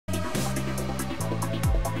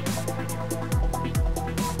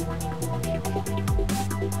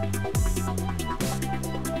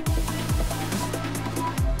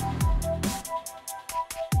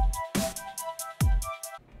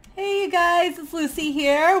guys, it's Lucy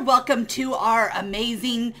here. Welcome to our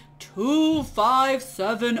amazing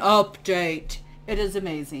 257 update. It is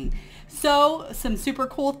amazing. So, some super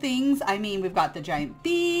cool things. I mean, we've got the giant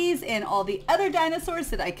bees and all the other dinosaurs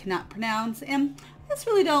that I cannot pronounce. And I just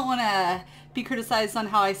really don't want to be criticized on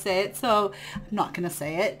how I say it, so I'm not going to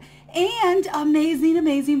say it. And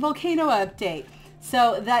amazing volcano update.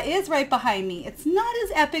 So that is right behind me. It's not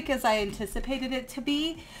as epic as I anticipated it to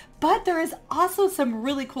be, but there is also some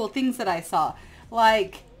really cool things that I saw,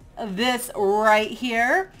 like this right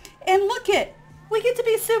here. And look it, we get to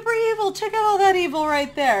be super evil. Check out all that evil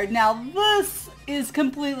right there. Now this is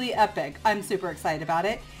completely epic. I'm super excited about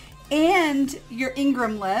it. And your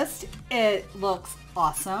Ingram list, it looks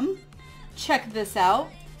awesome. Check this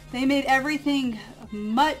out. They made everything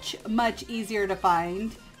much easier to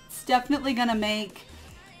find. It's definitely going to make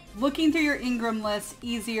looking through your Ingram list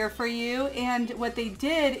easier for you. And what they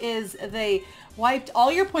did is they wiped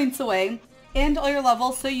all your points away and all your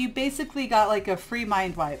levels, so you basically got like a free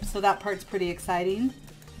mind wipe. So that part's pretty exciting.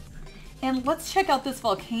 And let's check out this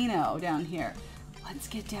volcano down here. Let's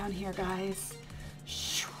get down here, guys.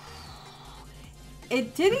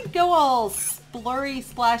 It didn't go all splurry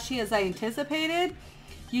splashy as I anticipated.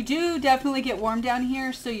 You do definitely get warm down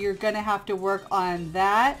here, so you're gonna have to work on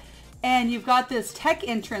that. And you've got this tech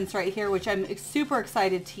entrance right here, which I'm super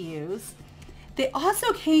excited to use. They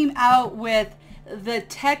also came out with the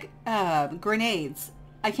tech grenades.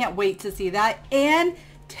 I can't wait to see that. And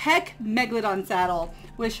tech megalodon saddle.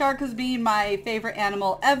 With sharks being my favorite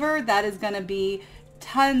animal ever, that is gonna be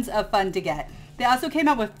tons of fun to get. They also came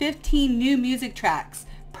out with 15 new music tracks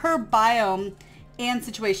per biome and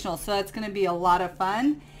situational, so that's going to be a lot of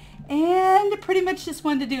fun. And pretty much just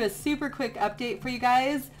wanted to do a super quick update for you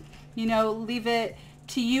guys. You know, leave it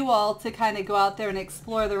to you all to kind of go out there and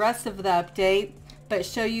explore the rest of the update, but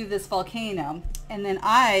show you this volcano. And then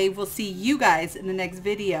I will see you guys in the next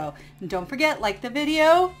video. And don't forget, like the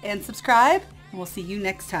video and subscribe, and we'll see you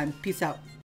next time. Peace out.